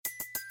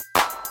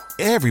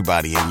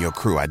Everybody in your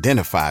crew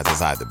identifies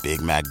as either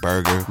Big Mac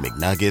Burger,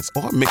 McNuggets,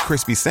 or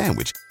McCrispy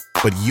Sandwich.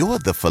 But you're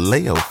the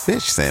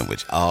Filet-O-Fish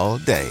Sandwich all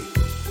day.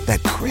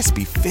 That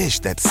crispy fish,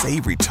 that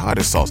savory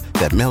tartar sauce,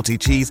 that melty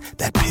cheese,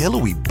 that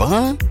pillowy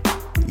bun.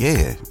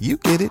 Yeah, you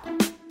get it.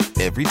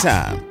 Every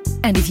time.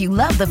 And if you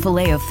love the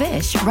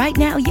Filet-O-Fish, right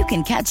now you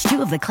can catch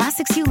two of the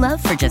classics you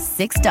love for just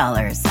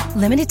 $6.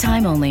 Limited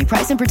time only.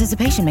 Price and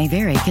participation may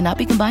vary. Cannot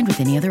be combined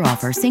with any other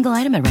offer. Single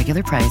item at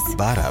regular price.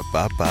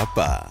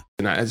 Ba-da-ba-ba-ba.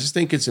 And I just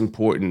think it's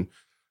important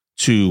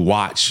to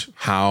watch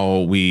how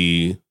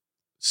we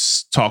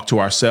talk to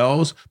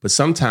ourselves, but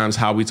sometimes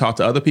how we talk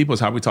to other people is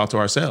how we talk to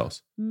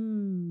ourselves.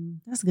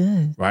 That's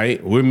good.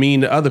 Right? We're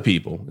mean to other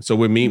people. So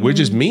we're mean. We're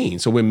just mean.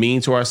 So we're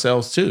mean to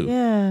ourselves too.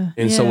 Yeah.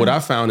 And so what I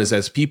found is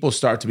as people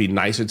start to be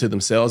nicer to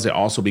themselves, they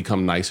also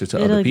become nicer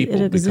to other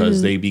people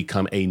because they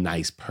become a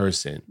nice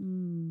person.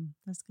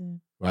 That's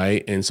good.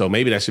 Right? And so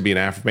maybe that should be an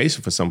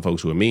affirmation for some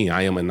folks who are mean.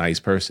 I am a nice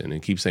person,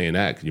 and keep saying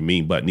that because your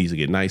mean butt needs to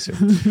get nicer.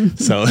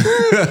 So,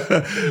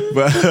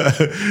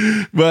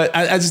 but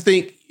I just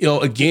think,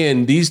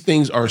 again, these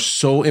things are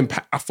so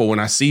impactful when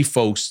I see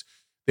folks,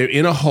 they're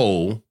in a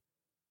hole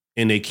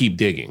and they keep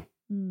digging.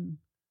 And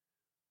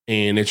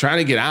they're trying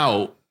to get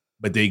out,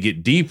 but they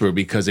get deeper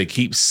because they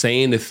keep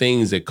saying the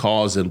things that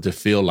cause them to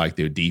feel like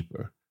they're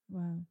deeper.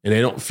 Wow. And they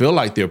don't feel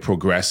like they're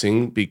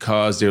progressing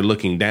because they're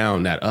looking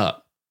down, not up.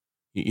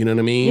 You know what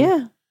I mean?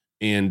 Yeah.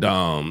 And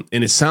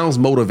it sounds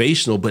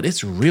motivational, but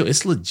it's real.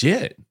 It's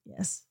legit.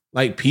 Yes.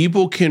 Like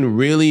people can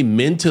really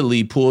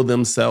mentally pull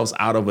themselves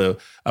out of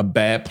a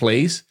bad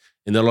place.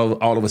 And then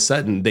all of a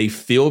sudden they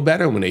feel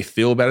better. When they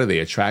feel better, they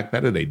attract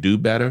better, they do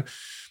better.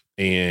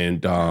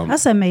 And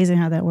that's amazing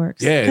how that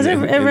works. Yeah. Because it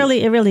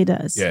really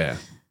does. Yeah.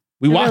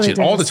 We watch it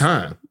all the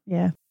time.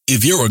 Yeah.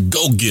 If you're a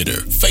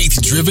go-getter,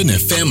 faith-driven, and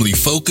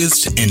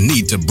family-focused, and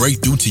need to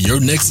break through to your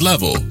next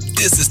level,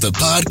 this is the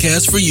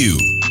podcast for you.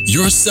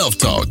 Your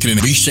self-talk can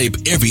reshape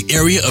every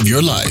area of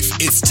your life.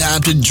 It's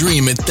time to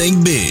dream and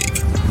think big.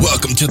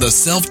 Welcome to the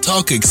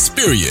Self-Talk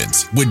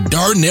Experience with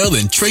Darnell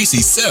and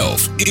Tracy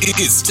Self.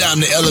 It's time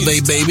to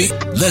elevate, baby.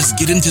 Let's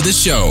get into the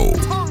show.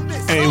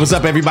 Hey, what's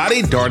up,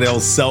 everybody? Darnell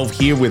Self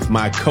here with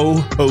my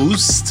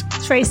co-host,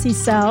 Tracy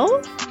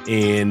Self.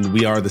 And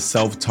we are the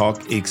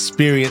Self-Talk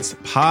Experience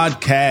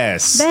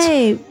podcast.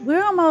 Babe,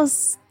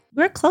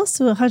 we're close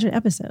to 100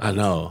 episodes. I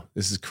know.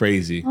 This is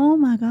crazy. Oh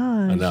my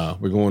gosh. I know.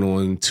 We're going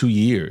on 2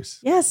 years.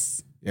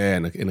 Yes. Yeah,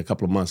 in a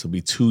couple of months, it'll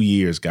be 2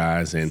 years,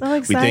 guys. And so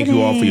we thank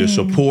you all for your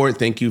support.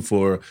 Thank you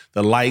for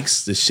the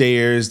likes, the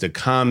shares, the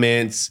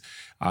comments.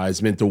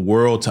 It's meant the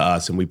world to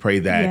us. And we pray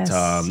that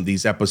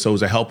these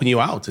episodes are helping you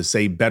out to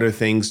say better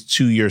things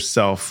to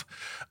yourself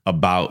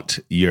about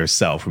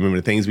yourself. Remember,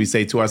 the things we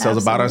say to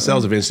ourselves about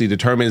ourselves eventually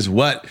determines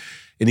what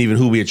and even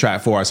who we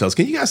attract for ourselves.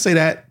 Can you guys say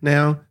that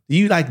now? Do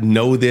you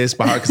know this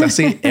by heart? Because I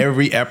say it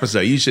every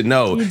episode. You should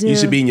know. You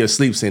should be in your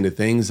sleep saying the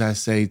things I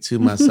say to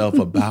myself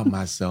about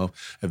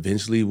myself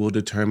eventually will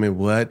determine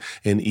what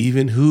and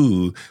even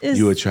who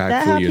you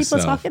attract for yourself. Is that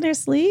how people talk in their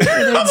sleep?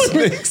 I don't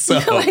think so.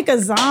 You're like a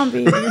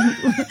zombie.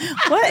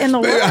 What in the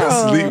world?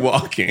 I'm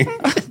sleepwalking.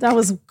 That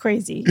was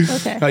crazy.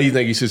 Okay. How you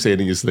think you should say it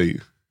in your sleep?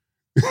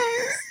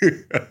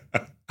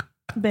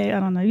 Babe, I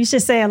don't know. You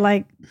should say it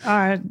like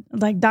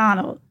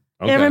Donald.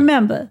 Okay. And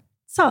remember,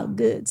 talk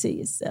good to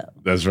yourself.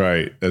 That's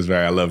right. That's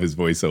right. I love his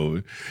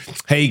voiceover.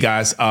 Hey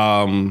guys.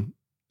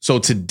 So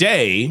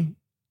today,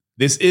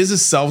 this is a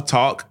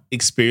self-talk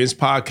experience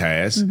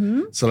podcast.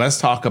 Mm-hmm. So let's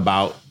talk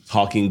about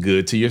talking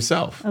good to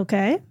yourself.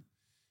 Okay.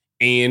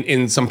 And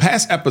in some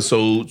past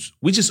episodes,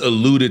 we just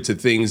alluded to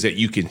things that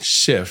you can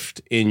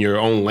shift in your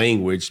own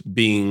language,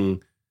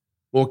 being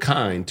more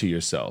kind to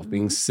yourself,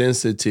 being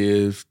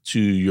sensitive to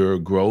your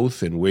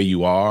growth and where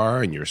you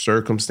are and your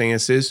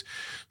circumstances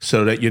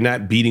so that you're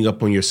not beating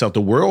up on yourself.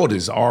 The world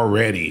is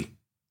already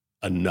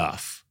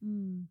enough.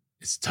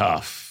 It's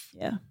tough.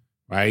 Yeah.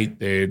 Right?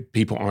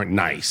 People aren't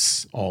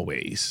nice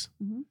always.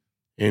 Mm-hmm.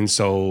 And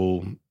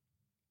so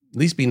at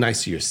least be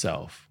nice to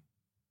yourself.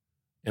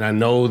 And I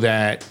know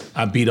that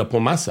I beat up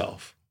on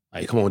myself.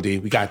 Like, come on, D,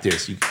 we got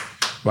this.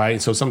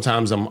 Right? So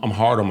sometimes I'm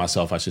hard on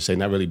myself, I should say.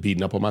 Not really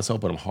beating up on myself,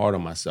 but I'm hard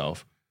on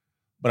myself.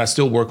 But I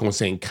still work on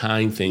saying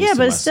kind things to myself.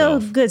 Yeah, but it's still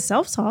good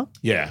self-talk.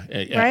 Yeah,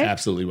 right?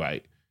 Absolutely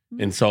right.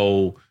 Mm-hmm. And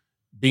so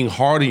being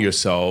hard on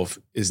yourself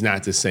is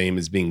not the same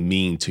as being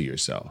mean to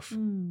yourself.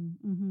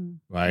 Mm-hmm.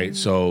 Right?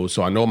 Mm-hmm.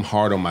 So I know I'm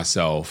hard on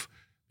myself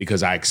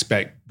because I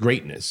expect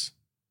greatness.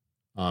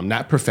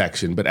 Not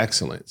perfection, but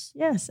excellence.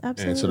 Yes,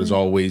 absolutely. And so there's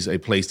always a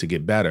place to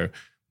get better.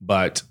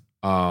 But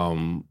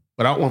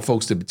I don't want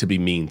folks to be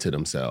mean to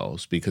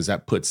themselves because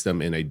that puts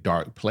them in a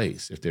dark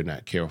place if they're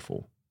not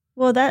careful.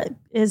 Well, that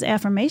is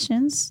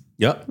affirmations.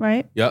 Yep.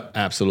 Right? Yep,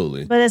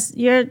 absolutely. But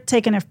you're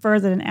taking it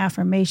further than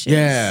affirmations.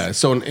 Yeah.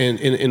 So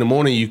in the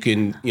morning, you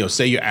can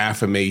say your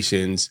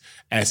affirmations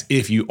as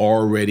if you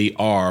already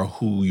are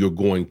who you're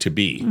going to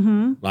be.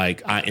 Mm-hmm.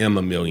 Like, I am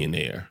a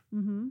millionaire.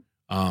 Mm-hmm.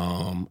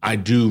 I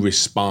do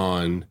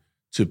respond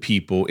to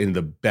people in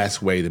the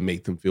best way to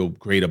make them feel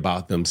great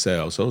about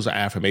themselves. So those are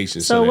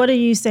affirmations. So what are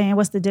you saying?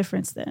 What's the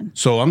difference then?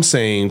 So I'm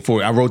saying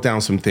I wrote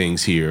down some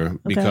things here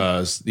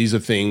because these are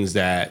things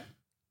that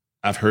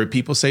I've heard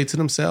people say to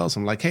themselves.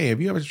 I'm like, hey,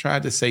 have you ever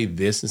tried to say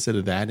this instead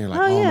of that? And they're like,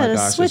 oh my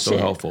gosh, it's so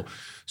helpful.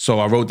 So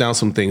I wrote down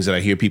some things that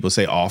I hear people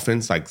say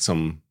often, like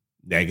some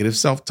negative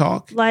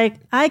self-talk. Like,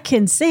 I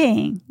can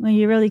sing when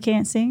you really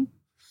can't sing.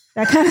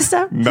 That kind of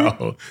stuff?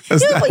 No.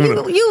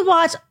 You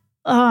watch,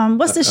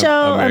 what's the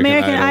show?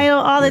 American Idol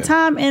all the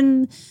time.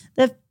 And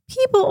the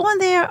people on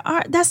there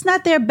that's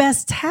not their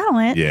best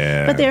talent.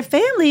 Yeah. But their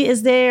family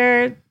is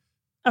there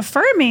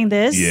affirming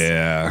this.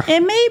 Yeah.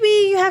 And maybe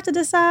you have to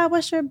decide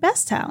what's your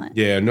best talent.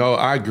 Yeah, no,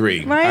 I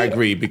agree. Right? I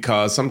agree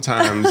because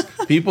sometimes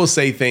people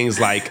say things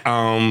like,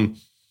 I'll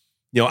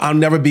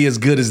never be as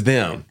good as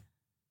them.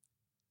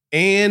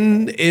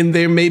 And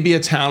there may be a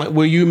talent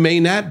where you may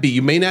not be.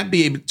 You may not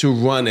be able to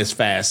run as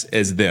fast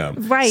as them.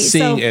 Right.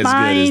 Sing so as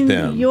find good as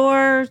them.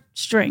 Your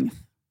strength.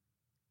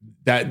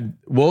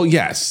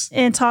 Yes.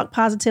 And talk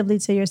positively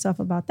to yourself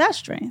about that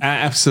strength.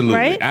 Absolutely.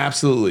 Right?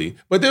 Absolutely.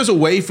 But there's a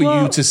way for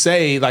you to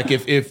say, like,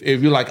 if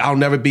you're like, I'll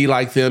never be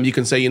like them, you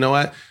can say, you know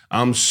what?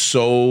 I'm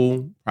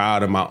so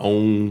proud of my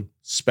own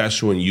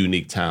special and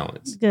unique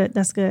talents. Good.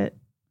 That's good.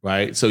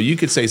 Right? So you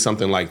could say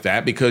something like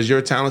that because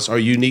your talents are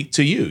unique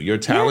to you. Your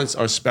talents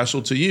are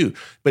special to you.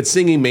 But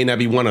singing may not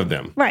be one of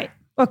them. Right.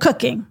 Or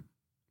cooking.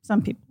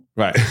 Some people.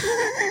 Right.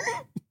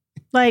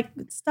 Like,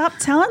 stop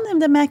telling them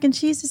the mac and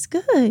cheese is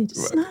good.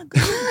 It's not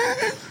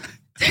good.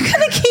 They're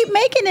going to keep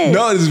making it.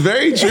 No, it's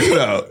very true,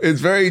 though.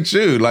 It's very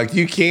true. Like,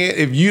 you can't,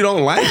 if you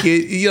don't like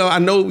it, I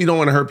know you don't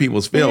want to hurt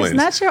people's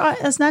feelings.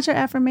 It's not your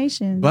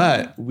affirmation.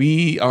 But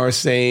we are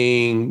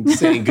saying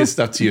good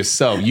stuff to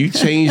yourself. You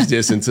change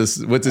this into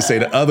what to say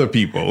to other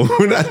people.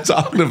 We're not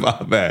talking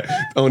about that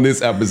on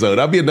this episode.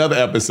 That'll be another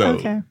episode.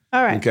 Okay.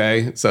 All right.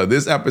 Okay. So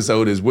this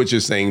episode is what you're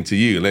saying to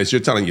you. Unless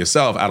you're telling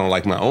yourself, I don't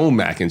like my own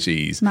mac and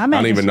cheese. I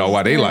don't even know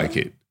why they like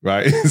it.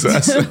 Right? So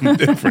that's something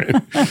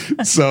different.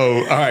 So,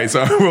 all right.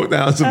 So I wrote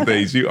down some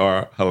things. You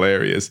are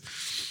hilarious.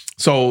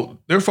 So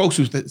there are folks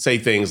who say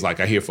things like,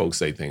 I hear folks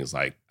say things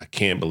like, I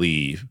can't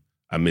believe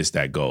I missed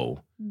that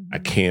goal. I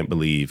can't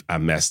believe I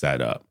messed that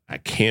up. I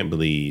can't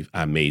believe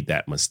I made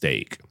that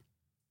mistake.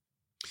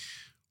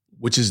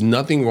 Which is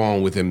nothing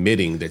wrong with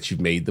admitting that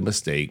you've made the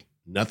mistake.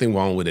 Nothing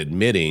wrong with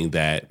admitting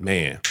that,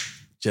 man,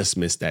 just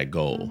missed that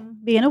goal.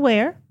 Being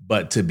aware.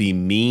 But to be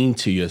mean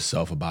to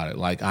yourself about it,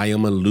 like, I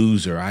am a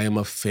loser, I am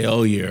a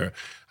failure,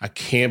 I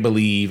can't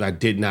believe I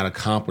did not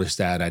accomplish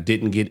that, I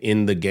didn't get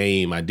in the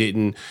game, I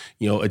didn't,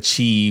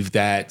 achieve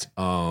that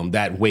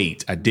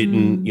weight, I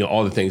didn't,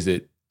 all the things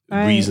that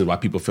reasons why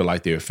people feel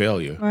like they're a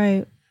failure.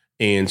 Right.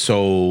 And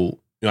so,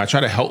 I try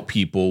to help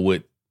people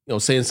with,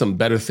 saying some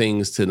better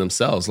things to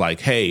themselves, like,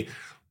 hey,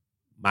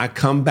 my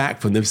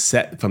comeback from this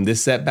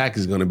setback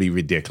is going to be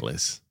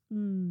ridiculous.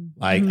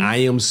 Like, I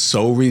am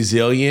so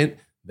resilient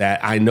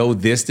that I know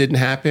this didn't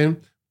happen,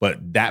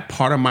 but that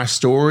part of my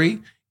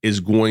story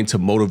is going to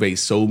motivate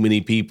so many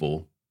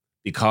people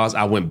because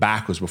I went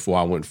backwards before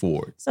I went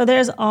forward. So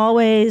there's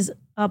always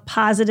a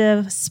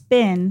positive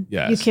spin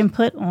you can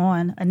put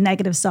on a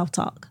negative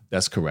self-talk.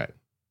 That's correct.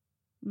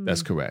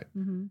 That's correct.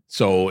 Mm-hmm.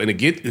 So, and the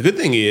good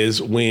thing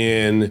is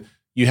when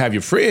you have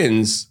your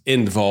friends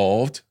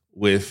involved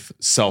with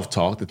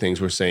self-talk, the things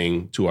we're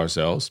saying to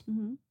ourselves,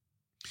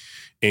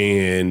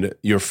 and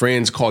your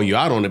friends call you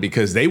out on it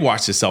because they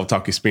watch the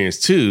self-talk experience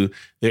too,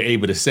 they're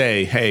able to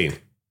say, hey,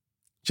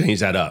 change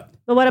that up.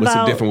 But what's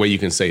a different way you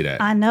can say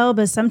that? I know,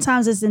 but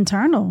sometimes it's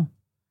internal.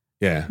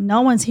 Yeah.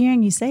 No one's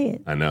hearing you say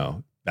it. I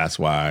know. That's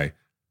why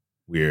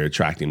we're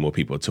attracting more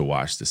people to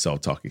watch the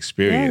self-talk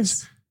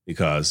experience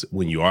because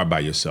when you are by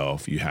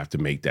yourself, you have to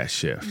make that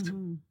shift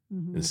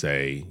and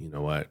say, you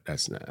know what,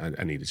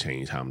 I need to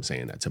change how I'm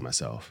saying that to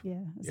myself. Yeah,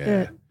 that's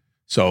good.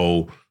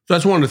 So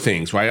that's one of the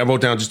things, right? I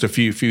wrote down just a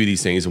few of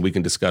these things, and we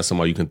can discuss some,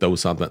 or you can throw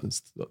some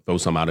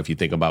out if you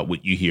think about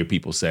what you hear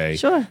people say.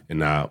 Sure. And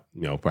now,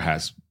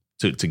 perhaps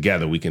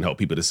together we can help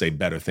people to say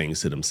better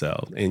things to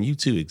themselves. And you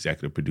too,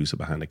 executive producer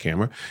behind the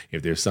camera,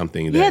 if there's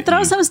something that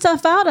throw some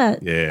stuff out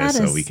at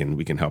so us. we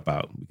can help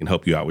out. We can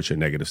help you out with your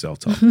negative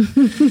self-talk.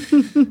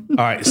 All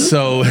right,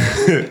 so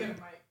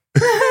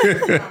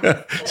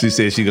she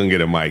said she's gonna get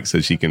a mic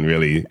so she can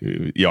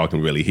y'all can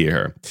really hear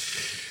her.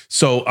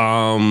 So,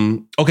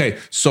 okay.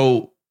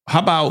 So how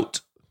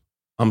about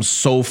I'm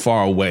so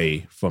far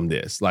away from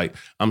this? Like,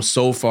 I'm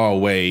so far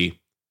away,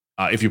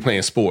 if you're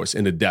playing sports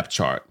in the depth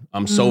chart,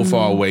 I'm so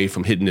far away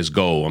from hitting this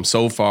goal. I'm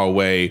so far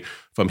away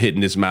from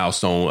hitting this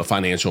milestone, a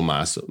financial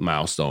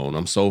milestone.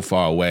 I'm so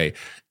far away.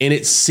 And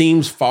it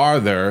seems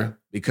farther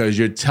because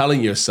you're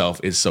telling yourself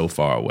it's so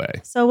far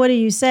away. So what do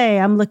you say?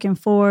 I'm looking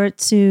forward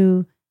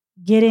to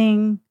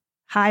getting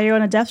higher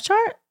on a depth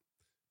chart?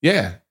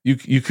 Yeah,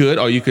 you could,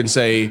 or you can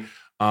say,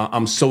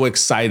 I'm so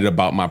excited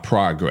about my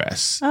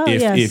progress.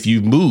 If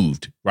you've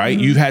moved, right?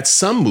 You've had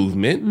some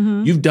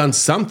movement. You've done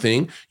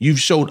something. You've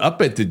showed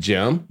up at the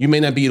gym. You may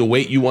not be the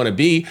weight you want to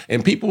be.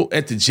 And people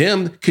at the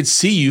gym could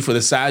see you for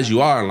the size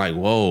you are and like,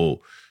 whoa,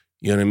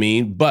 You know what I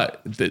mean?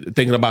 But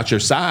thinking about your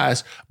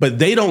size, but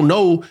they don't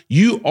know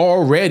you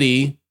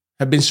already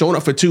have been showing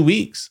up for 2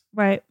 weeks.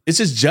 Right. It's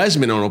just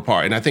judgment on our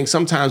part. And I think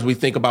sometimes we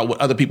think about what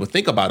other people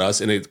think about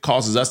us, and it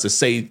causes us to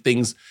say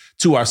things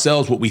to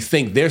ourselves, what we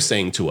think they're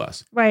saying to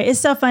us. Right. It's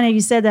so funny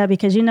you said that,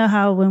 because you know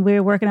how when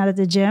we're working out at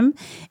the gym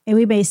and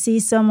we may see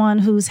someone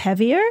who's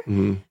heavier,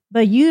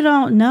 but you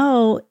don't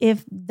know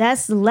if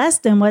that's less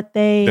than what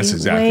they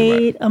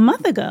weighed a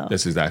month ago.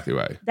 That's exactly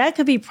right. That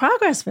could be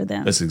progress for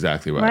them. That's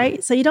exactly right.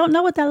 Right? So you don't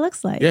know what that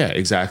looks like. Yeah,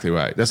 exactly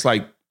right. That's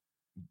like,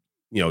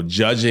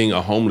 judging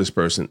a homeless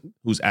person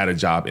who's at a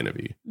job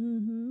interview.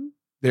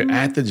 They're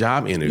at the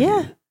job interview.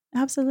 Yeah,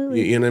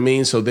 absolutely. You know what I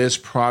mean? So there's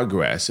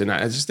progress. And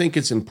I just think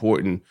it's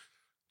important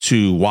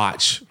to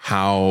watch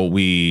how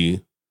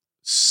we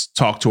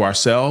talk to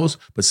ourselves,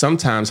 but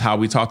sometimes how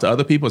we talk to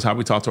other people is how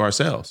we talk to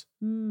ourselves.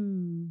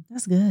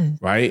 That's good.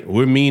 Right?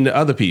 We're mean to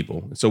other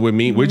people. So we're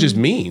mean. We're just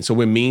mean. So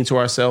we're mean to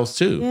ourselves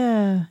too.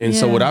 Yeah. And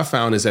so what I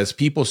found is as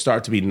people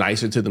start to be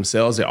nicer to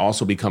themselves, they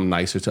also become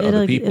nicer to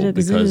other people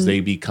because they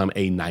become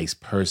a nice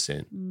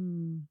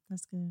person.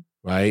 That's good.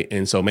 Right?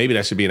 And so maybe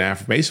that should be an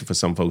affirmation for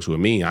some folks who are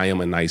mean. I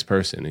am a nice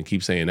person, and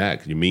keep saying that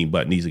because you're mean,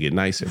 but needs to get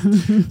nicer.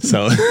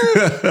 So,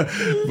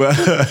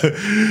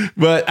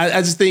 but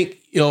I just think,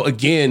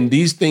 again,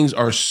 these things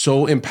are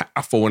so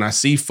impactful. When I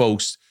see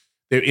folks,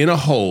 they're in a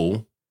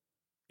hole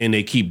and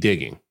they keep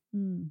digging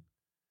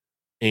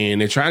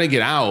and they're trying to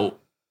get out,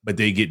 but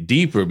they get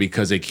deeper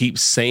because they keep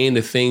saying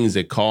the things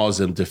that cause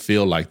them to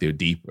feel like they're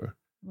deeper.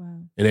 Wow.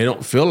 And they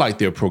don't feel like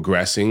they're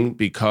progressing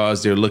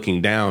because they're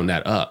looking down,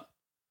 not up.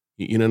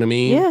 You know what I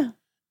mean? Yeah.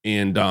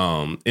 And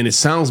it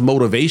sounds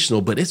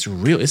motivational, but it's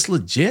real. It's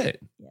legit.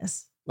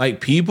 Yes. Like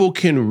people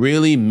can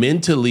really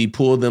mentally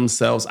pull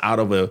themselves out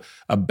of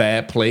a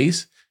bad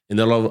place. And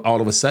then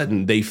all of a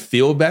sudden they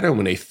feel better.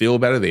 When they feel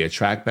better, they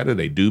attract better.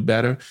 They do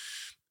better.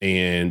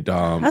 And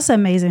that's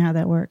amazing how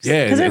that works.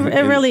 Yeah. Because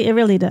it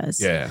really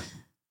does. Yeah.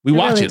 We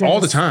watch it all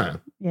the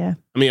time. Yeah.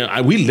 I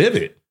mean, we live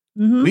it.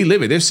 We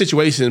live it. There's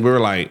situations where we're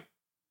like,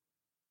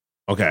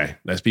 okay,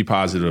 let's be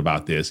positive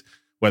about this.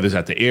 Whether it's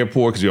at the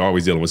airport, because you're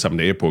always dealing with something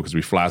at the airport because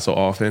we fly so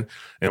often.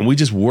 And we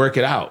just work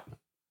it out.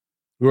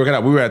 We work it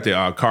out. We were at the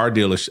car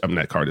dealership. I'm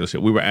not car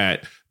dealership. We were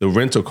at the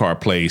rental car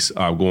place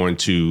going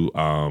to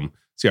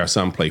see our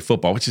son play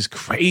football, which is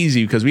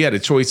crazy because we had a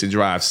choice to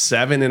drive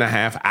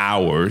 7.5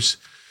 hours.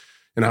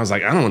 And I was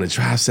like, I don't want to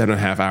drive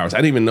 7.5 hours. I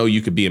didn't even know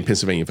you could be in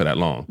Pennsylvania for that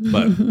long.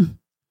 But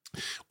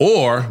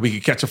or we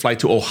could catch a flight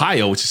to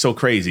Ohio, which is so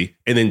crazy,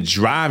 and then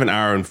drive 1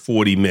 hour and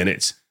 40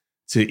 minutes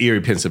to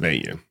Erie,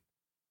 Pennsylvania,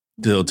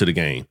 to the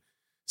game.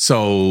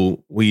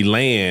 So we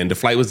land, the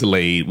flight was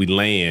delayed. We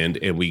land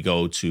and we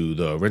go to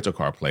the rental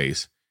car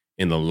place.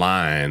 And the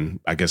line,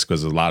 I guess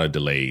because of a lot of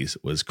delays,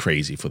 was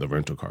crazy for the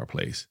rental car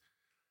place.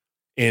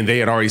 And they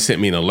had already sent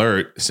me an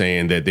alert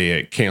saying that they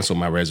had canceled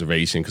my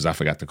reservation because I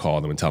forgot to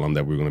call them and tell them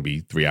that we were going to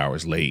be 3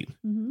 hours late.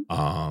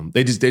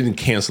 They didn't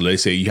cancel it. They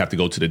said you have to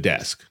go to the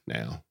desk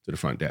now, to the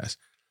front desk.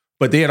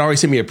 But they had already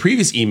sent me a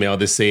previous email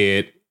that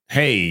said,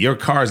 hey, your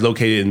car is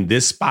located in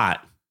this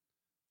spot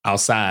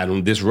outside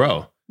on this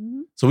row.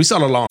 So we saw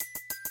the long.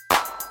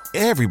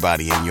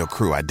 Everybody in your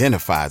crew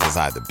identifies as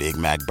either Big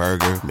Mac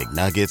Burger,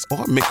 McNuggets,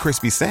 or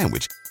McCrispy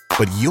Sandwich.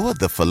 But you're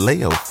the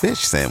Filet-O-Fish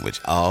Sandwich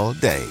all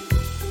day.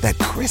 That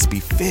crispy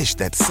fish,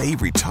 that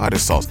savory tartar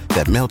sauce,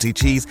 that melty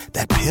cheese,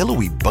 that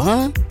pillowy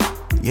bun.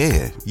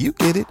 Yeah, you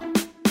get it.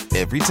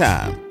 Every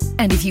time.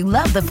 And if you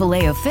love the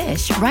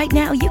Filet-O-Fish, right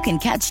now you can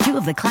catch 2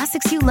 of the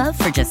classics you love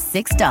for just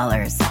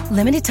 $6.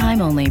 Limited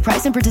time only.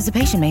 Price and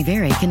participation may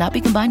vary. Cannot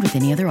be combined with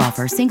any other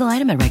offer. Single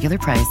item at regular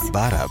price.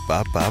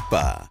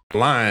 Ba-da-ba-ba-ba.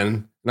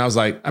 Line, and I was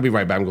like, I'll be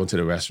right back. I'm going to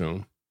the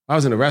restroom. I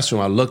was in the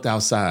restroom. I looked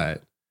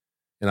outside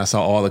and I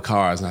saw all the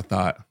cars and I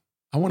thought,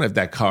 I wonder if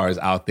that car is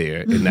out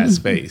there in that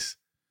space.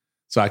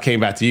 So I came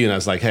back to you and I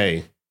was like,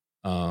 hey.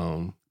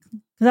 Because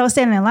I was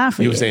standing in line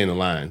for you. You were standing in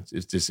line,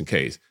 just in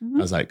case. I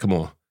was like, come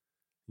on.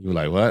 You were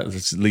like, what?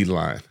 Let's lead the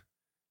line.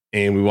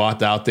 And we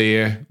walked out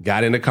there,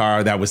 got in the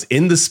car that was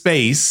in the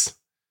space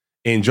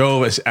and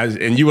drove us.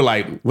 And you were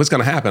like, what's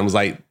going to happen? I was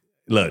like,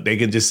 look, they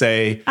can just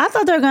say. I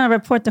thought they were going to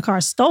report the car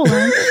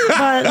stolen.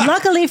 But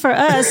luckily for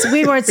us,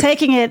 we were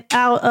taking it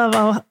out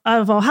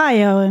of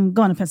Ohio and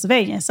going to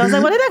Pennsylvania. So I was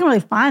like, well, they're not going to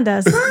really find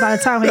us by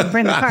the time we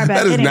bring the car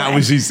back. That is not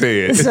what she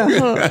said. So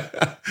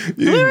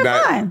we were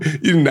fine.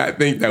 You did not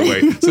think that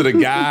way. So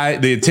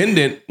the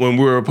attendant, when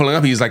we were pulling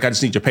up, he's like, I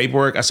just need your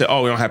paperwork. I said,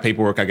 oh, we don't have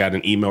paperwork. I got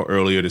an email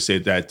earlier that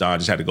said that I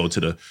just had to go to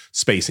the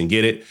space and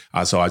get it.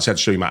 So I just had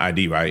to show you my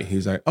ID, right? He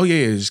was like, oh,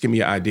 yeah, just give me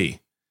your ID.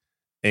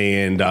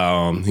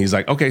 And he's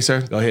like, okay,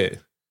 sir, go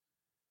ahead.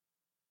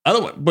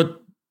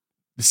 But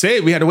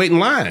said we had to wait in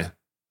line.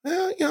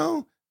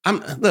 Well,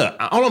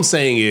 all I'm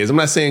saying is, I'm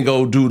not saying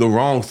go do the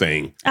wrong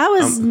thing. I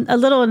was a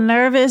little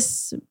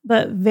nervous,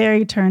 but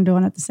very turned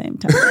on at the same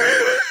time.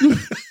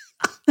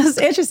 It's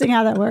interesting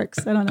how that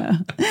works. I don't know.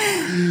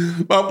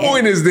 My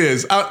point is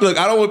this. I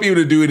don't want people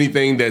to do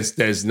anything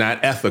that's not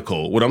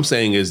ethical. What I'm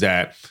saying is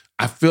that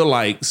I feel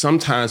like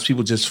sometimes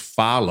people just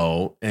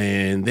follow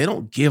and they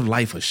don't give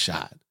life a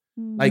shot.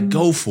 Like,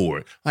 go for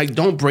it. Like,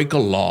 don't break a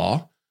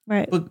law,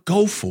 right? But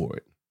go for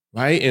it,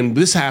 right? And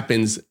this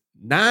happens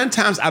 9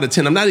 times out of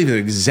 10. I'm not even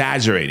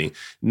exaggerating.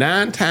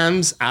 9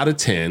 times out of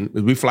 10,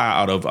 we fly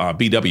out of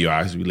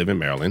BWI, we live in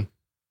Maryland.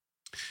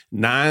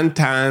 9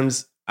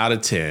 times out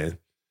of 10,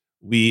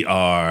 we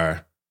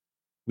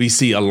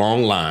see a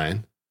long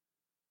line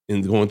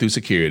in going through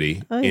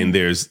security, and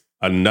there's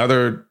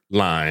another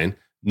line,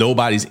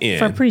 nobody's in.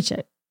 For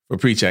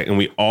pre-check. And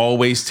we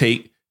always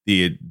take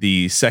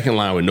the second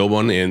line with no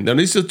one in. Now,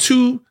 these are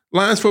 2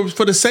 lines for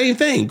the same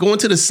thing, going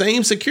to the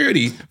same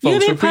security folks for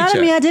pre-check. You'd be proud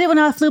of me. I did it when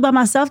I flew by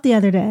myself the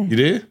other day. You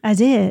did? I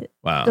did.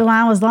 Wow. The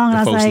line was long, and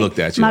I was like, looked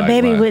at you my like,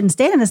 baby wow. wouldn't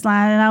stand in this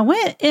line, and I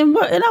went, and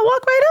I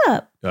walked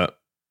right up.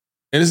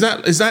 And it's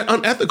not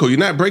unethical. You're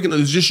not breaking.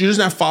 You're just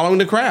not following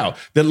the crowd.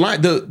 The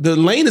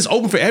lane is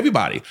open for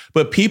everybody,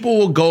 but people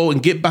will go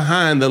and get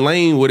behind the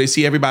lane where they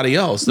see everybody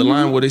else. The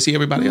line where they see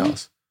everybody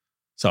else.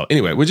 So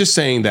anyway, we're just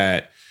saying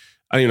that.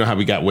 I don't know how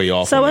we got way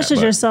off. So what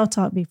should your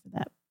self-talk be for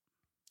that?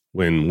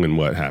 When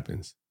what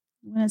happens?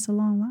 When it's a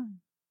long line.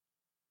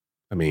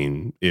 I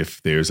mean,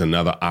 if there's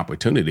another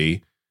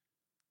opportunity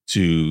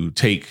to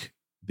take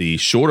the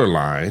shorter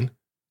line,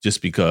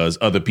 just because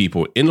other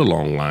people in the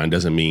long line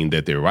doesn't mean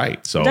that they're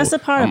right. So that's a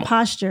part of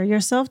posture.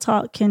 Your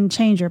self-talk can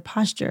change your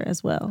posture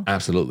as well.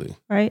 Absolutely.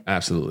 Right?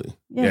 Absolutely.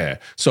 Yeah.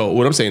 So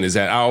what I'm saying is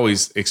that I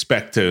always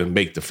expect to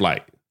make the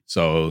flight.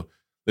 So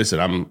listen,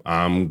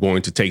 I'm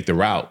going to take the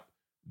route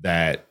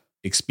that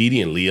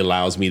expediently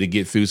allows me to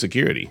get through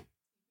security.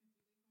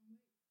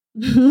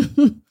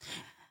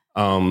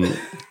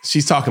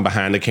 She's talking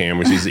behind the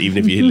camera. She's even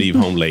if you leave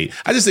home late.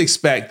 I just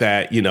expect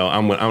that,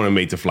 I'm going to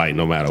make the flight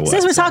no matter what.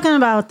 Since we're talking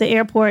about the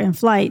airport and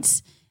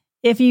flights,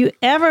 if you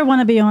ever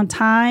want to be on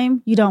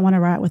time, you don't want to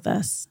ride with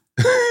us.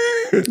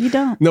 You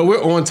don't. No,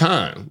 we're on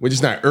time. We're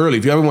just not early.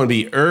 If you ever want to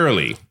be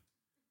early,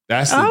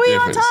 that's the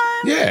difference. On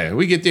time? Yeah,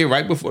 we get there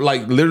right before,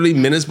 like literally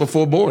minutes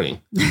before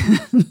boarding.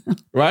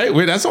 Right?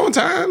 That's on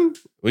time.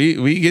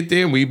 We get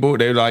there and we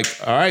board. They're like,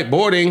 all right,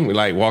 boarding. We're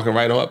like walking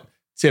right up.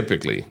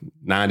 Typically,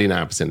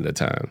 99% of the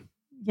time.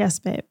 Yes,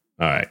 babe.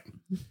 All right.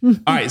 All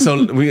right.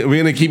 So we're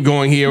going to keep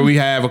going here. We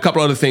have a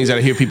couple other things that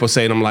I hear people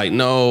say, and I'm like,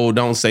 no,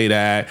 don't say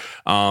that.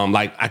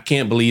 Like, I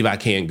can't believe I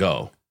can't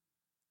go.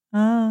 You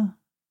know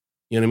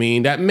what I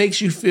mean? That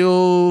makes you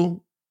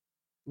feel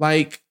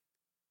like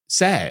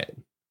sad,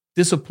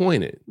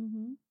 disappointed.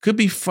 Could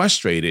be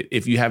frustrated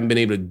if you haven't been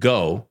able to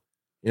go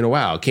in a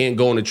while. Can't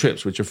go on the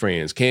trips with your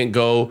friends. Can't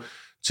go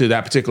to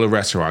that particular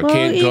restaurant.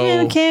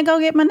 Well, can't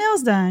go get my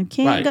nails done.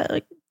 Can't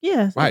go.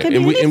 Yeah. Right.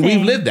 And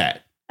we've lived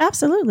that.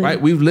 Absolutely.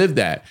 Right. We've lived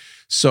that.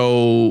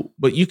 So,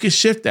 but you can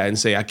shift that and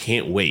say, I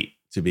can't wait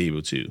to be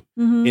able to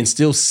and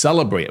still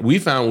celebrate. We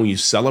found when you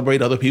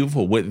celebrate other people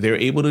for what they're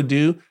able to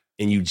do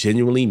and you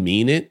genuinely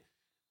mean it,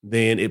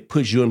 then it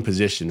puts you in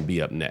position to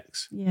be up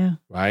next. Yeah.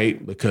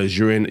 Right. Because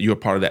you're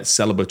part of that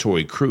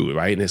celebratory crew.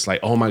 Right. And it's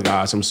like, oh my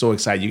gosh, I'm so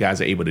excited you guys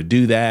are able to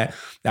do that.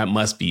 That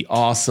must be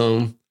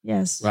awesome.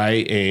 Yes.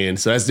 Right. And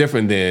so that's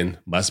different than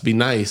must be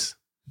nice,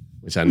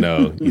 which I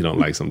know you don't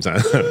like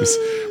sometimes.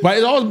 But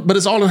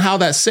it's all in how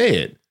that's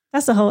said.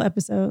 That's the whole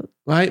episode.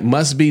 Right.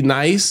 Must be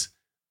nice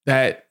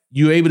that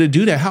you're able to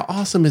do that. How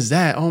awesome is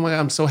that? Oh my God,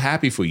 I'm so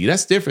happy for you.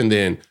 That's different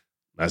than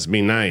must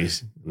be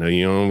nice. No,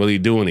 you don't really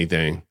do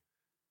anything,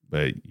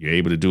 but you're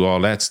able to do all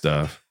that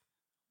stuff.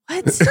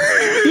 What?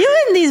 You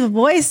and these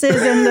voices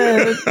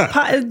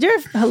and you're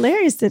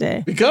hilarious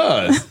today.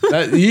 Because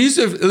I'm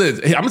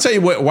gonna tell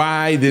you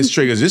why this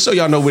triggers, just so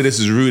y'all know where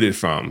this is rooted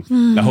from.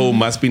 The whole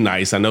must be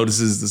nice. I know this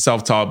is the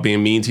self-talk,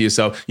 being mean to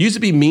yourself. You used to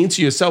be mean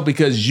to yourself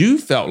because you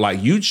felt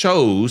like you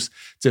chose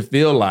to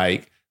feel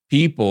like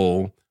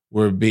people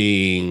were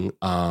being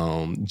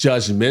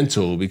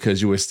judgmental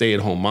because you were a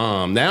stay-at-home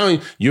mom. Now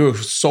you're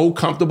so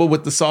comfortable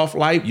with the soft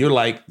life. You're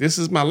like, this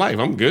is my life.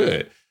 I'm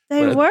good.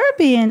 They were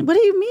being, what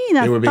do you mean?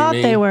 I thought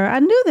they were. I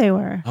knew they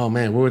were. Oh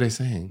man, what were they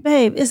saying?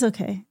 Babe, it's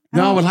okay.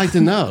 No, I would like to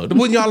know.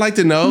 Wouldn't y'all like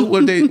to know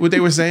what they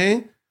were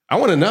saying? I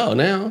want to know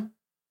now.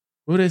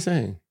 What were they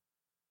saying?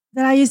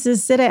 That I used to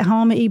sit at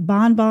home and eat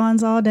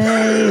bonbons all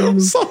day.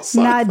 I'm so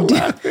sorry. Why is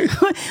that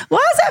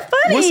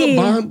funny? What's a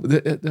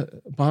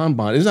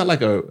bonbon? Isn't that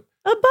like a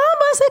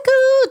bonbon's like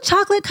a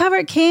chocolate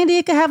covered candy.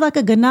 It could have like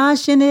a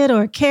ganache in it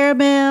or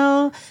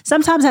caramel.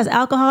 Sometimes has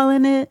alcohol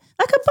in it.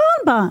 Like a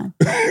bonbon.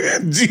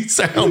 You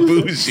sound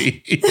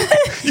bougie.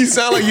 You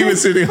sound like you were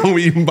sitting home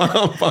eating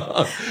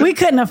bonbons. We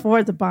couldn't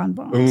afford the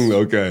bonbons.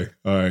 Okay.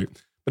 All right.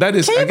 But I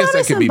guess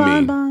that could be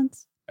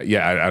bonbons? Me.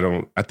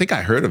 Yeah, I think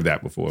I heard of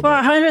that before. For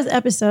our 100th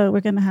episode,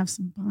 we're going to have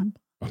some bonbons.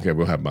 Okay,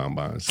 we'll have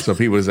bonbons. So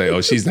people say,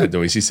 oh, she's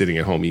sitting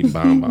at home eating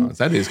bonbons.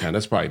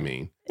 That's probably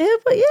mean.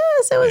 It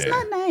was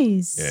not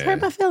nice. Yeah.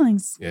 Hurt my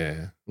feelings.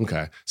 Yeah.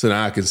 Okay. So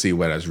now I can see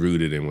where that's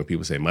rooted in when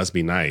people say must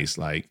be nice.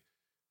 Like,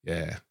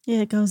 yeah.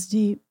 Yeah, it goes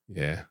deep.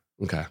 Yeah.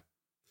 Okay.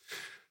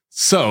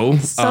 So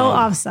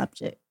off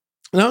subject.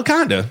 No,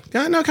 kind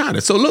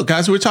of. So look,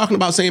 guys, we're talking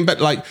about saying, but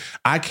like,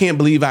 I can't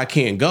believe I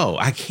can't go.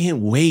 I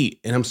can't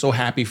wait. And I'm so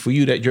happy for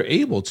you that you're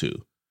able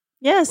to.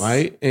 Yes.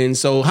 Right. And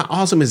so how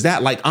awesome is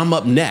that? Like, I'm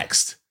up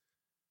next.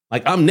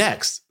 Like, I'm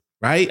next.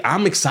 right?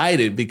 I'm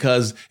excited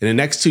because in the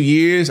next 2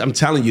 years, I'm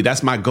telling you,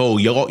 that's my goal.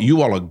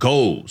 You all are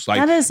goals. Like,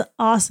 that is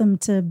awesome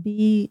to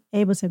be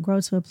able to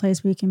grow to a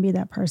place where you can be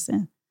that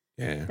person.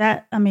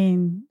 Yeah.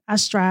 I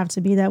strive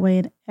to be that way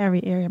in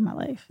every area of my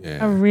life. Yeah.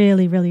 I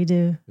really, really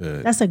do.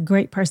 Good. That's a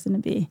great person to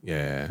be.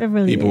 Yeah. It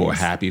really People is. who are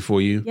happy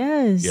for you.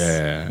 Yes.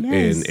 Yeah.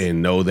 Yes.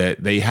 And know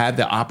that they have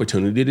the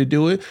opportunity to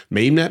do it.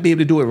 May not be able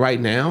to do it right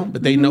now,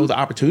 but they know the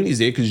opportunity is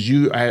there because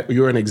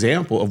you're an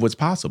example of what's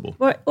possible.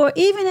 Or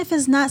even if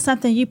it's not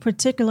something you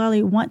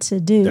particularly want to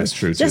do. That's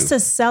true, just too. to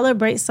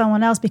celebrate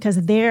someone else because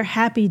they're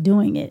happy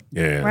doing it.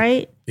 Yeah.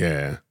 Right?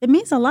 Yeah. It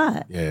means a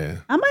lot. Yeah.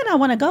 I might not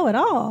want to go at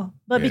all,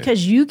 but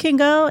because you can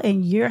go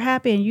and you're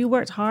happy and you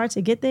worked hard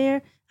to get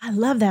there, I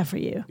love that for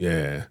you.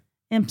 Yeah.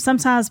 And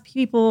sometimes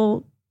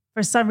people,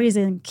 for some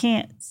reason,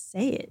 can't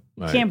say it.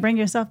 You can't bring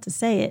yourself to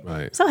say it.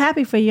 Right. I'm so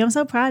happy for you. I'm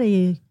so proud of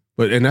you.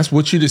 And that's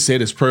what you just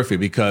said is perfect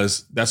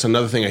because that's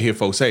another thing I hear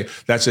folks say.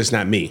 That's just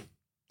not me.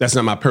 That's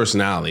not my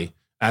personality.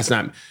 That's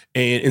not.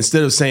 And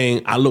instead of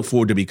saying, I look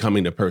forward to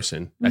becoming the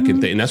person that can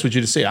think, and that's what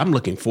you just said. I'm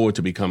looking forward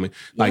to becoming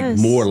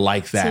more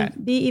like that. To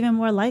be even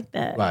more like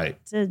that.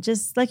 Right. To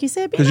just, like you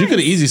said, because you could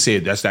have easily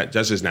said, that's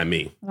just not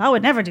me. Well, I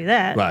would never do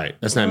that. Right.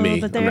 That's not me.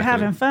 But they're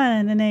having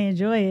fun and they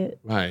enjoy it.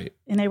 Right.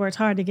 And they worked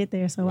hard to get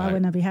there. So why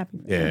wouldn't I be happy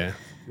for them?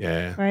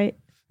 Yeah. Right.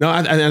 No,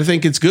 I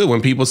think it's good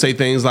when people say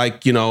things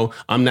like,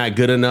 I'm not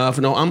good enough.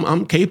 No,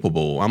 I'm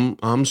capable.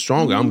 I'm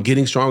stronger. I'm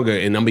getting stronger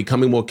and I'm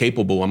becoming more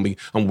capable.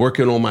 I'm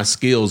working on my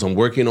skills. I'm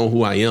working on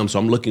who I am. So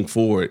I'm looking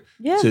forward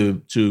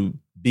to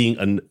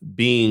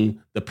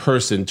being the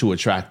person to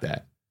attract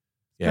that.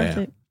 Yeah.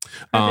 Perfect.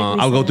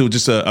 I'll go through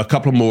just a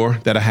couple more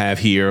that I have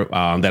here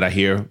that I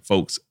hear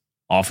folks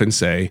often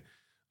say,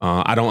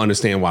 I don't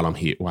understand why I'm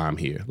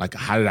here. Like,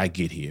 how did I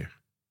get here?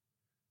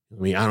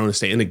 I don't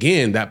understand. And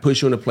again, that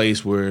puts you in a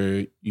place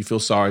where you feel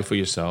sorry for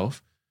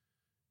yourself.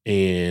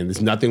 And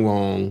there's nothing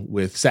wrong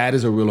with sad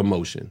is a real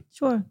emotion.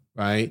 Sure.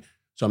 Right?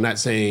 So I'm not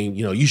saying,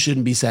 you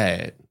shouldn't be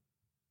sad.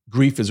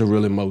 Grief is a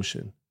real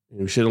emotion.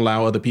 You shouldn't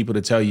allow other people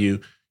to tell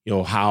you,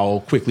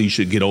 how quickly you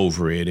should get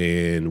over it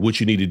and what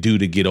you need to do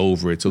to get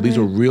over it. So these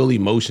are real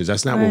emotions.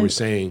 That's not what we're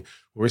saying.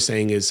 What we're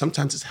saying is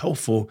sometimes it's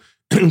helpful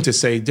to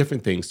say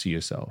different things to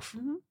yourself.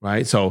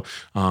 Right? So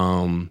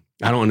I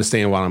don't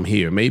understand why I'm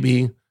here.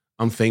 Maybe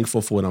I'm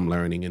thankful for what I'm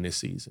learning in this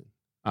season.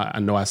 I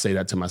know I say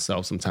that to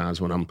myself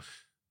sometimes when I'm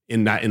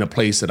not in a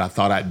place that I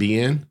thought I'd be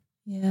in.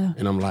 Yeah.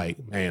 And I'm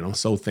like, man, I'm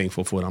so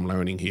thankful for what I'm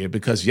learning here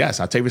because yes,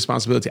 I take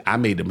responsibility. I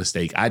made the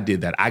mistake. I did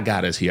that. I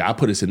got us here. I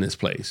put us in this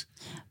place.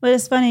 But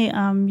it's funny.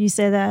 You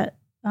said that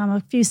a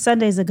few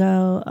Sundays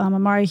ago,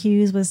 Amari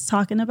Hughes was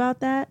talking about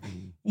that.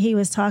 He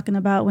was talking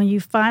about when you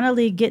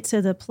finally get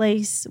to the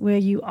place where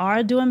you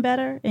are doing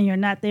better and you're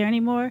not there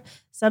anymore,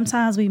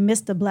 sometimes we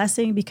miss the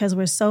blessing because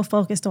we're so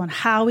focused on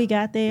how we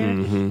got there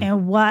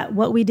and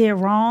what we did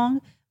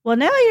wrong. Well,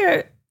 now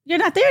you're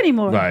not there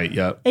anymore. Right,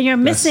 yep. And you're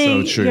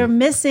missing so you're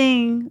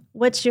missing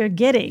what you're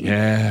getting.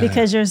 Yeah.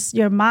 Because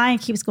your mind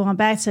keeps going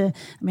back to,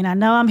 I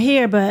know I'm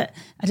here, but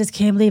I just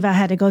can't believe I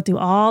had to go through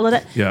all of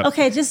that. Yep.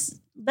 Okay,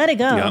 just let it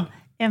go. Yep.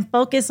 And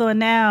focus on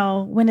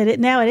now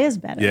now it is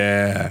better.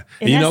 Yeah.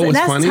 And you know what's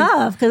funny? That's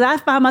tough because I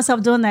find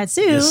myself doing that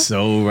too. You're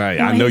so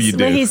right. I know you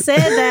do. When he said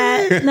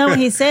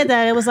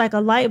that, it was like a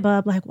light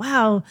bulb, like,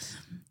 wow,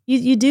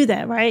 you do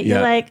that, right? Yeah.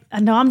 You're like, I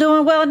know I'm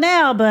doing well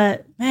now,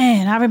 but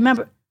man, I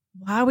remember,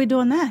 why are we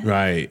doing that?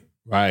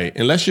 Right.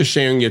 Unless you're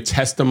sharing your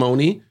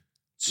testimony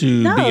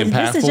to be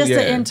impactful. This is just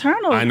the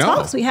internal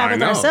talks we have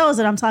with ourselves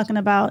that I'm talking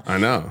about. I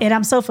know. And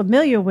I'm so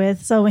familiar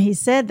with. So when he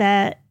said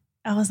that,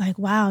 I was like,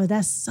 wow,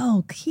 that's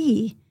so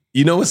key.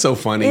 You know what's so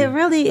funny? It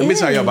really is. Let me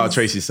tell you about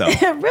Tracy Self.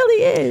 It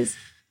really is.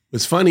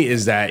 What's funny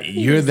is that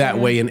you're that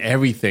way in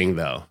everything,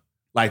 though.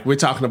 Like, we're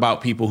talking about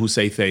people who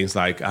say things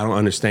like, I don't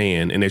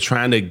understand, and they're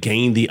trying to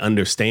gain the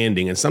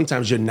understanding. And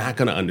sometimes you're not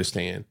going to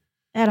understand.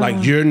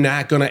 Like, you're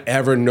not going to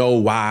ever know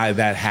why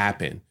that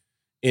happened.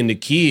 And the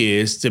key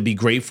is to be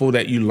grateful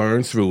that you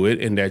learned through it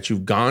and that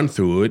you've gone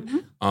through it,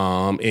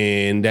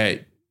 and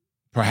that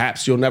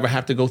perhaps you'll never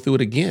have to go through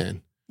it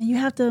again. And you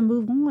have to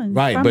move on.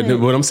 Right. But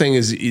what I'm saying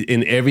is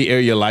in every area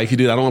of your life you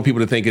do, I don't want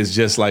people to think it's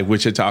just like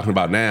what you're talking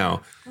about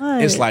now.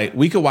 What? It's like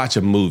we could watch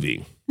a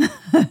movie.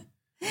 I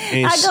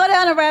go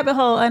down a rabbit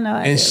hole. I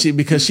know.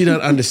 Because she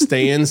doesn't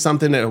understand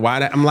something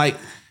I'm like,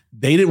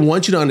 they didn't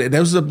want you to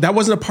understand. That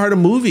wasn't a part of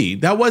the movie.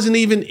 That wasn't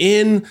even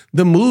in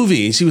the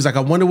movie. She was like, I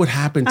wonder what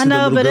happened to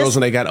the little girls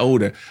when they got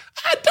older.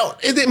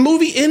 The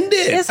movie ended.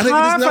 It's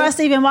hard for us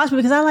to even watch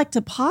because I like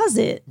to pause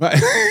it. Right.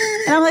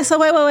 And I'm like, so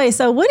wait.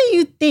 So what do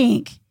you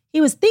think he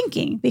was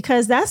thinking?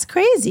 Because that's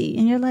crazy.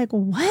 And you're like,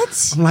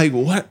 what? I'm like,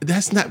 what?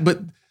 That's not, but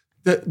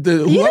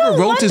whoever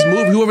wrote this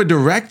movie, whoever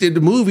directed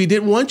the movie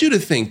didn't want you to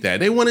think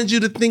that. They wanted you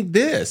to think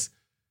this.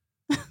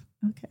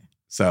 Okay.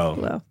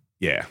 So,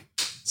 yeah.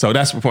 So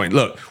that's the point.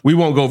 Look, we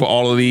won't go over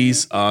all of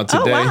these today.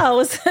 Oh,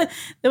 wow.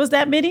 There was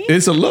that many?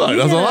 It's a lot.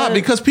 That's a lot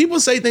because people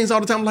say things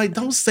all the time like,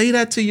 don't say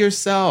that to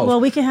yourself. Well,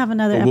 we can have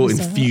another episode. We'll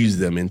infuse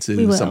them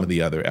into some of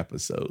the other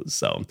episodes.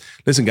 So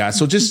listen, guys.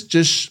 So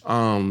just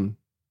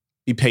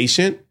be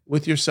patient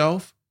with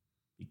yourself.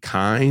 Be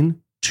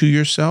kind to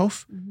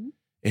yourself. Mm-hmm.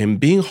 And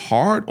being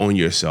hard on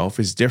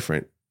yourself is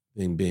different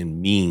than being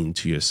mean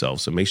to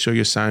yourself. So make sure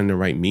you're signing the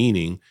right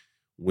meaning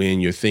when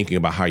you're thinking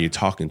about how you're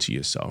talking to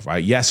yourself,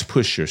 right? Yes,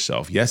 push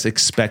yourself. Yes,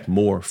 expect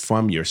more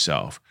from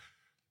yourself.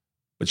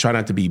 But try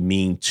not to be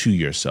mean to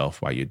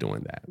yourself while you're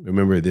doing that.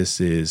 Remember,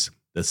 this is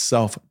the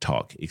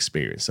self-talk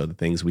experience. So the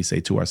things we say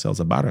to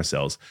ourselves about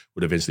ourselves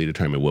would eventually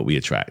determine what we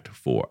attract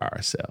for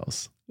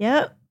ourselves.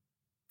 Yep.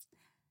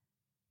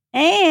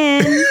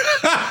 And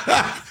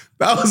that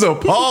was a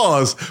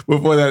pause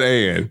before that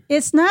and.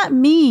 It's not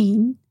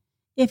mean.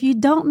 If you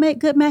don't make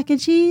good mac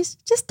and cheese,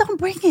 just don't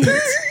bring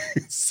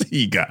it.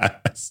 See,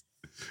 guys.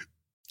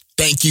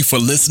 Thank you for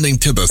listening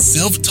to the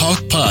Self-Talk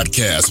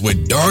Podcast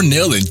with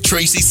Darnell and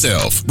Tracy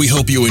Self. We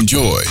hope you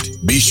enjoyed.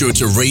 Be sure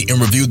to rate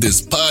and review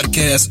this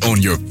podcast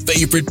on your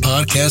favorite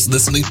podcast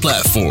listening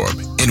platform.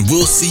 And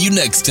we'll see you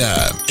next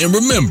time. And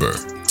remember,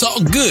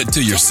 talk good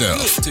to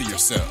yourself.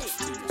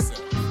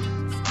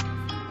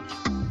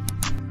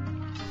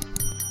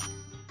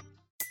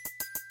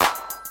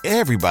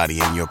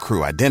 Everybody in your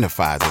crew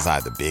identifies as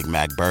either Big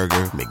Mac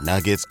Burger,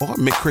 McNuggets, or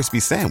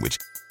McCrispy Sandwich.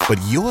 But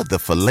you're the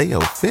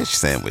Filet-O-Fish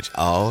Sandwich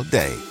all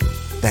day.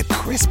 That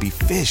crispy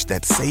fish,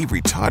 that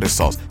savory tartar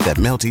sauce, that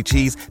melty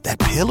cheese, that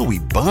pillowy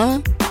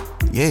bun.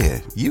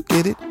 Yeah, you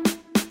get it.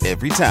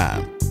 Every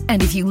time.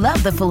 And if you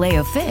love the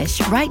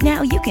Filet-O-Fish, right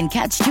now you can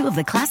catch 2 of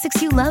the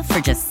classics you love for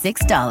just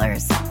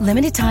 $6.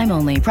 Limited time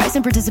only. Price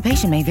and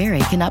participation may vary.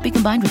 Cannot be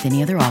combined with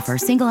any other offer.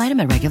 Single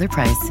item at regular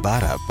price.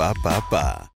 Ba-da-ba-ba-ba.